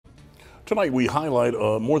Tonight we highlight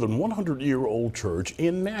a more than 100-year-old church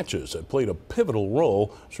in Natchez that played a pivotal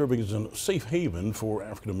role serving as a safe haven for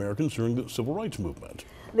African Americans during the Civil Rights Movement.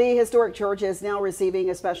 The historic church is now receiving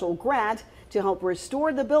a special grant to help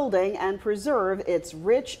restore the building and preserve its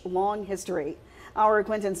rich, long history. Our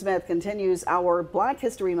Quentin Smith continues our Black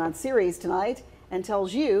History Month series tonight and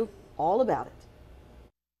tells you all about it.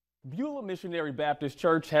 Beulah Missionary Baptist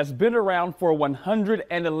Church has been around for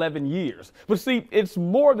 111 years. But see, it's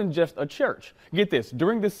more than just a church. Get this,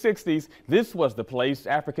 during the 60s, this was the place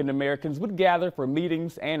African Americans would gather for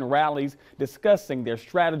meetings and rallies discussing their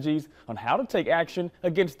strategies on how to take action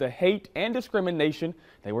against the hate and discrimination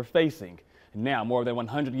they were facing. Now, more than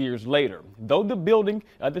 100 years later, though the building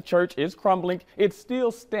of the church is crumbling, it's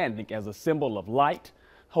still standing as a symbol of light,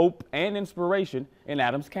 hope, and inspiration in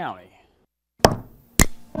Adams County.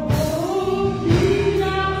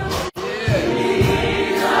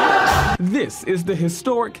 This is the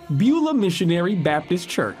historic Beulah Missionary Baptist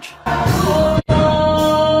Church.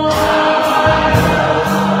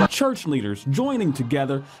 Church leaders joining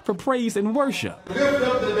together for praise and worship. Lift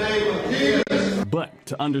up the name of Jesus. But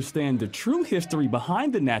to understand the true history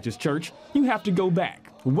behind the Natchez Church, you have to go back,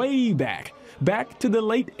 way back to the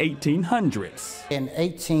late 1800s. In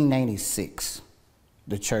 1896,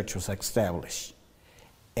 the church was established.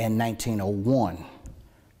 In 1901,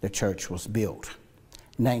 the church was built.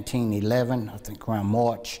 1911, I think around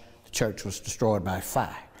March, the church was destroyed by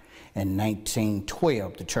fire. In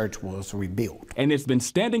 1912, the church was rebuilt. And it's been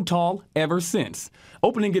standing tall ever since,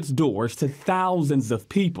 opening its doors to thousands of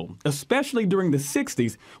people, especially during the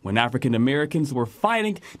 60s when African Americans were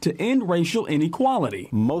fighting to end racial inequality.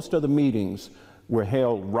 Most of the meetings were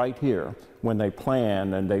held right here when they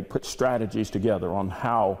planned and they put strategies together on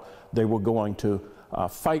how they were going to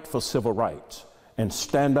fight for civil rights and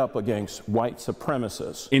stand up against white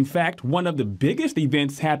supremacists. In fact, one of the biggest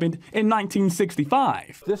events happened in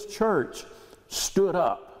 1965. This church stood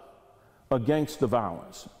up against the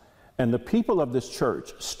violence, and the people of this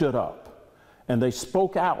church stood up, and they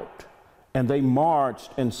spoke out, and they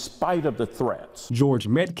marched in spite of the threats. George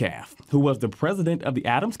Metcalf, who was the president of the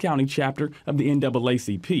Adams County chapter of the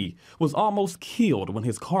NAACP, was almost killed when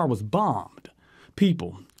his car was bombed.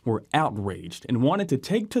 People were outraged and wanted to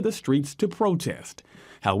take to the streets to protest.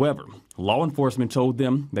 However, law enforcement told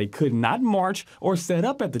them they could not march or set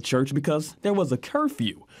up at the church because there was a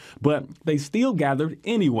curfew, but they still gathered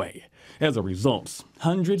anyway. As a result,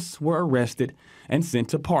 hundreds were arrested and sent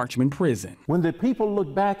to Parchman Prison. When the people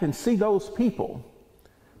look back and see those people,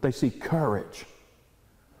 they see courage.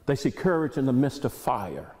 They see courage in the midst of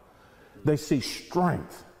fire. They see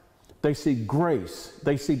strength. They see grace,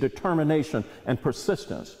 they see determination and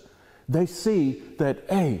persistence. They see that,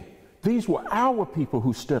 hey, these were our people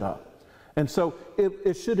who stood up. And so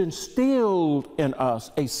it should instill in us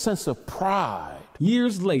a sense of pride.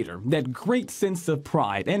 Years later, that great sense of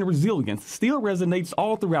pride and resilience still resonates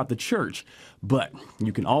all throughout the church. But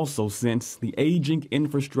you can also sense the aging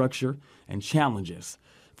infrastructure and challenges.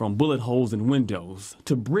 From bullet holes in windows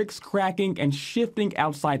to bricks cracking and shifting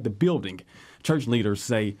outside the building, church leaders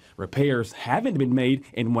say repairs haven't been made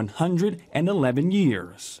in 111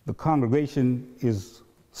 years. The congregation is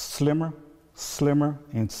slimmer,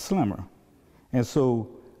 and slimmer. And so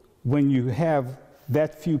when you have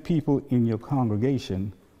that few people in your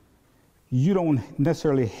congregation, you don't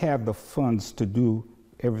necessarily have the funds to do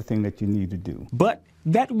everything that you need to do. But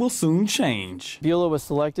that will soon change. Beulah was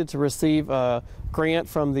selected to receive a grant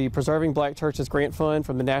from the Preserving Black Churches Grant Fund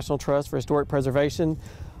from the National Trust for Historic Preservation.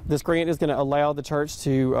 This grant is going to allow the church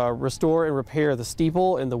to restore and repair the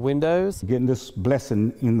steeple and the windows. Getting this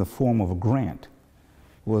blessing in the form of a grant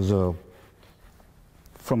was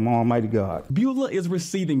from Almighty God. Beulah is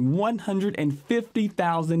receiving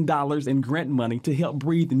 $150,000 in grant money to help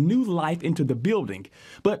breathe new life into the building.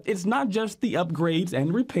 But it's not just the upgrades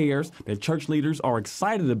and repairs that church leaders are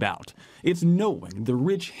excited about. It's knowing the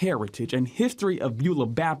rich heritage and history of Beulah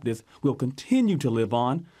Baptist will continue to live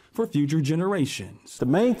on for future generations. The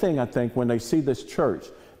main thing, I think, when they see this church,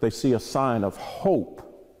 they see a sign of hope,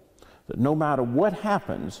 that no matter what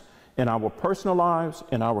happens in our personal lives,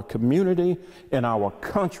 in our community, in our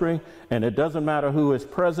country, and it doesn't matter who is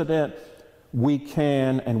president, we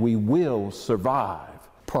can and we will survive.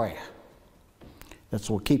 Prayer. That's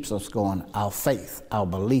what keeps us going, our faith, our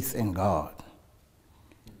belief in God,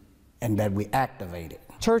 and that we activate it.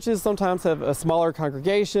 Churches sometimes have smaller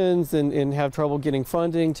congregations and have trouble getting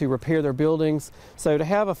funding to repair their buildings. So to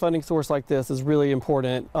have a funding source like this is really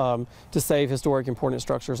important to save historic important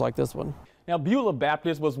structures like this one. Now, Beulah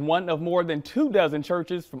Baptist was one of more than 24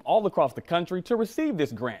 churches from all across the country to receive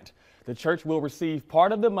this grant. The church will receive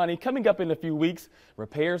part of the money coming up in a few weeks.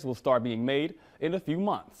 Repairs will start being made in a few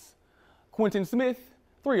months. Quentin Smith,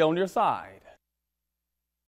 3 on your side.